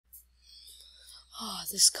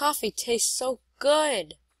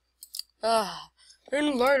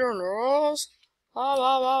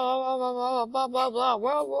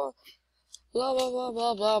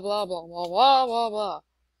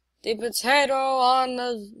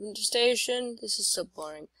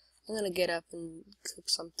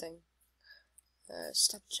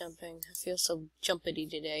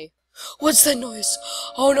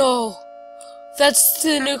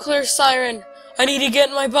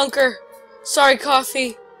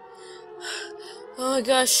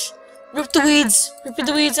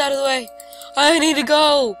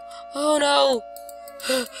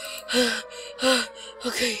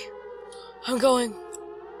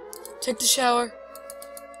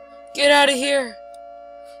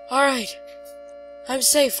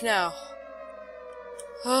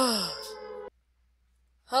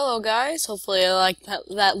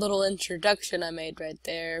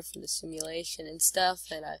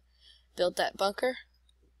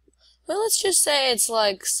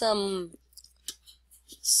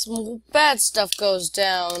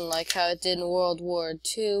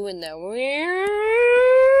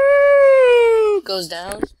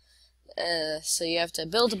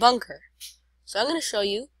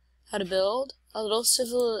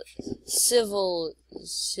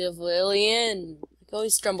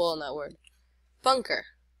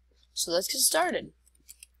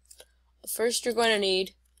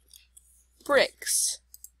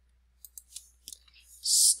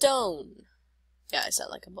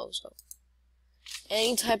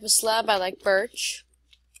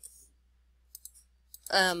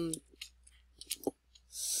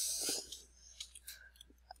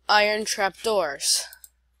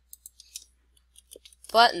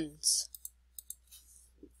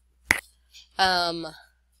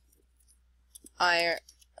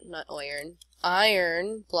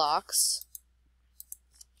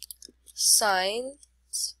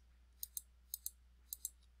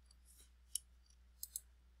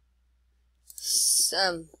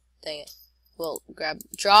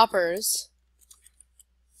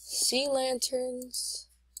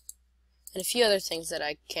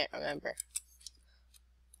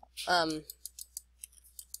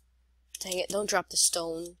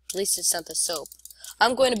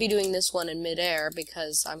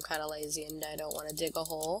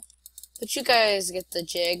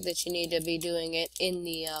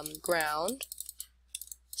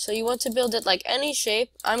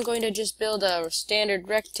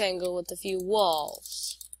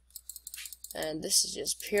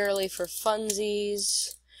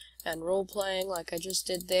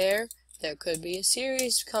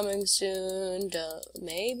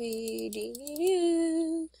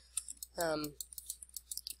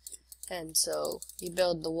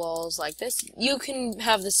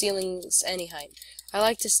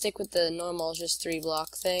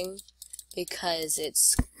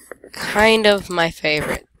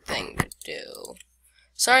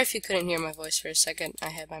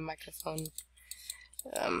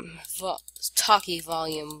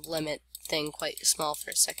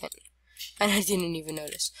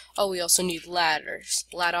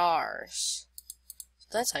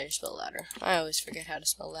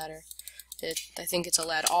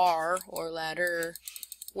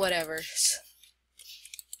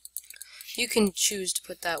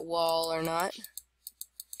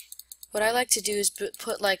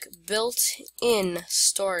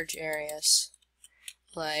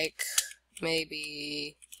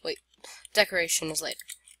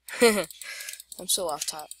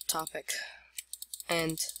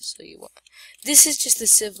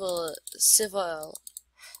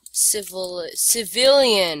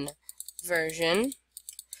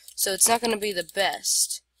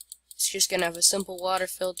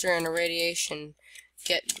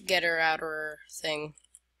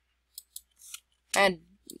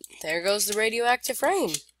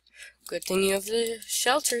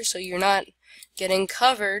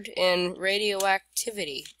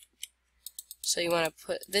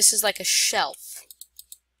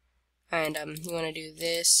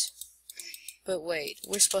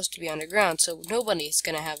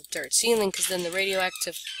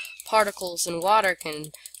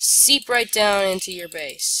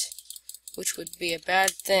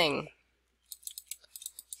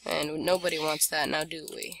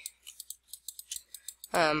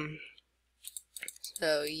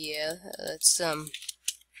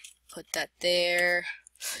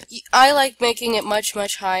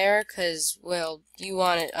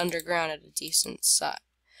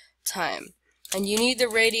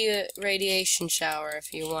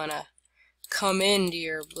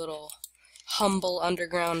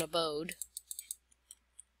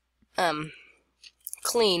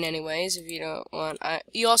clean anyways, if you don't want...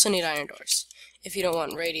 you also need iron doors, if you don't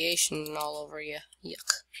want radiation all over you.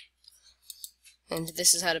 Yuck. And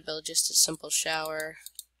this is how to build just a simple shower.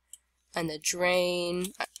 And the drain,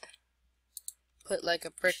 put like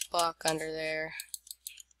a brick block under there.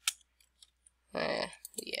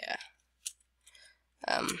 Yeah.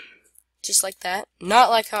 Just like that. Not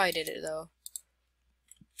like how I did it though.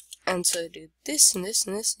 And so do this and this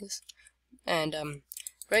and this and this. And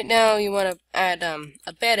right now you want to add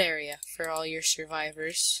a bed area for all your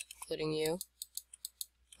survivors, including you.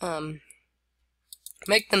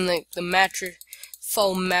 Make them the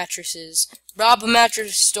foam mattresses. Rob a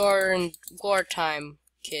mattress store in wartime,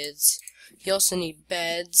 kids. You also need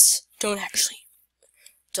beds. Don't actually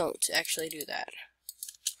do that.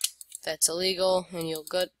 That's illegal, and you'll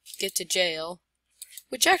get to jail.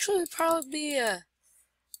 Which actually would probably be a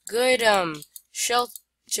good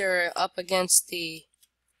shelter up against the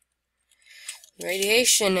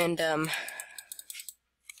radiation and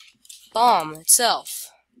bomb itself.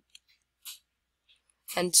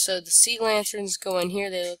 And so the sea lanterns go in here.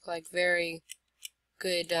 They look like very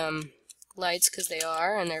good lights, because they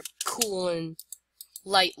are, and they're cool and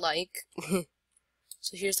light-like.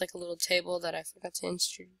 So here's like a little table that I forgot to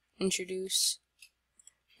introduce.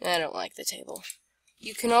 I don't like the table.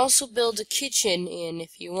 You can also build a kitchen in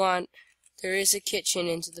if you want. There is a kitchen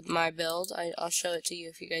into my build. I'll show it to you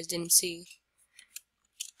if you guys didn't see,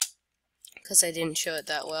 because I didn't show it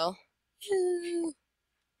that well.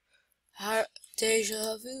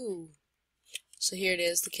 Deja vu. So here it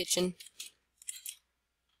is, the kitchen.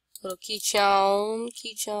 Little keychain,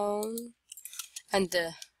 and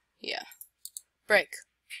yeah, break.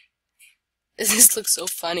 This looks so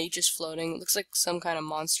funny, just floating. It looks like some kind of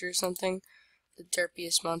monster or something. The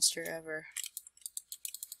derpiest monster ever.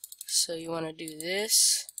 So you want to do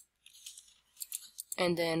this,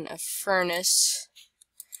 and then a furnace,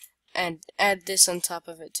 and add this on top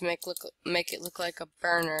of it to make it look like a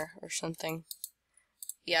burner or something.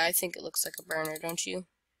 Yeah, I think it looks like a burner, don't you?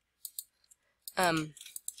 And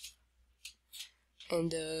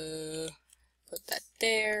put that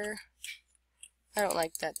there. I don't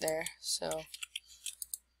like that there, so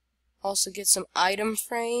also get some item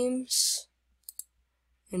frames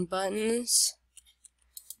and buttons,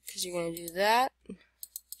 because you're gonna do that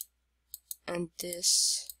and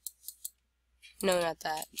this. No, not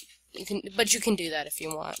that. But you can do that if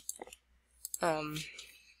you want.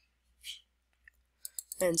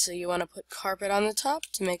 And so you want to put carpet on the top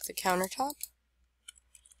to make the countertop.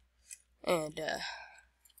 And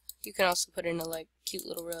you can also put in a cute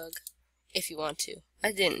little rug if you want to.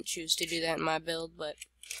 I didn't choose to do that in my build, but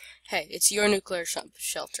hey, it's your nuclear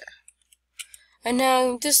shelter. And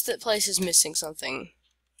now this place is missing something.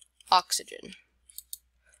 Oxygen.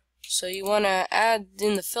 So you want to add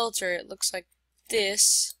in the filter. It looks like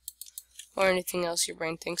this, or anything else your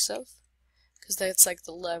brain thinks of, because that's like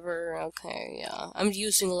the lever. Okay, yeah, I'm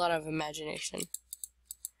using a lot of imagination.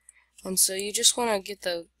 And so you just want to get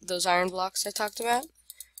those iron blocks I talked about,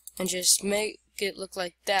 and just make it look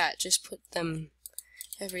like that. Just put them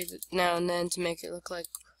every now and then to make it look like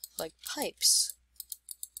pipes,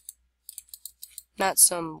 not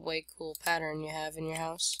some way cool pattern you have in your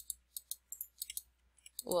house.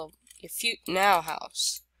 Well, your now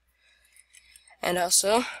house. And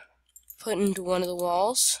also put into one of the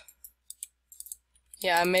walls.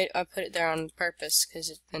 Yeah, I put it there on purpose because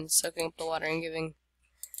it's been soaking up the water and giving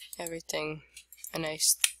everything a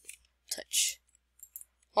nice touch.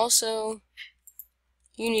 Also,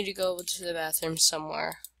 you need to go to the bathroom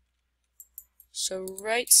somewhere. So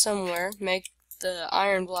right somewhere, make the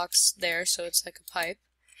iron blocks there so it's like a pipe,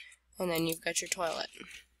 and then you've got your toilet.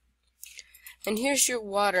 And here's your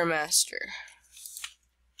water master.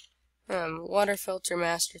 Water filter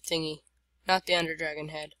master thingy. Not the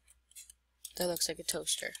Underdragon head. That looks like a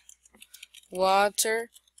toaster.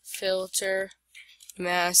 Water filter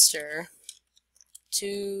master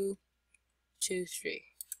 2, 2, 3.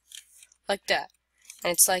 Like that.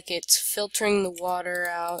 And it's like it's filtering the water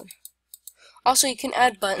out. Also, you can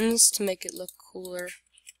add buttons to make it look cooler.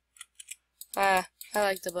 I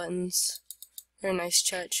like the buttons. They're a nice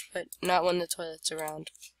touch, but not when the toilet's around.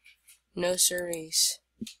 No sirrees.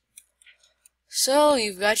 So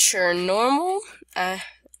you've got your normal,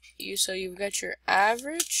 you've got your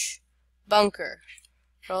average bunker.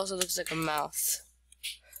 It also looks like a mouth.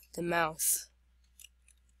 The mouth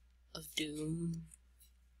of doom.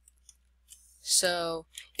 So,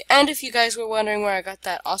 and if you guys were wondering where I got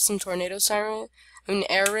that awesome tornado siren,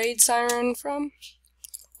 air raid siren from,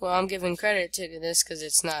 well, I'm giving credit to this because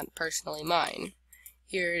it's not personally mine.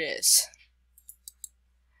 Here it is.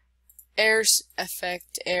 Air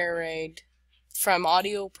effect air raid from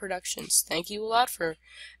Audio Productions. Thank you a lot for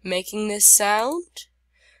making this sound,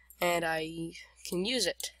 and I can use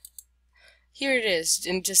it. Here it is,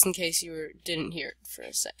 and just in case you didn't hear it for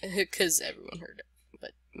a second, because everyone heard it,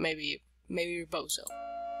 but maybe you're bozo.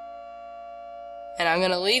 And I'm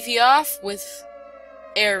gonna leave you off with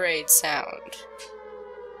air raid sound.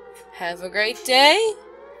 Have a great day,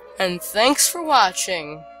 and thanks for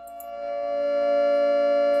watching.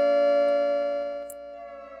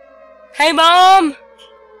 Hey Mom!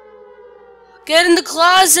 Get in the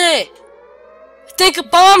closet! I think a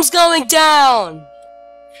bomb's going down!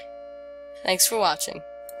 Thanks for watching.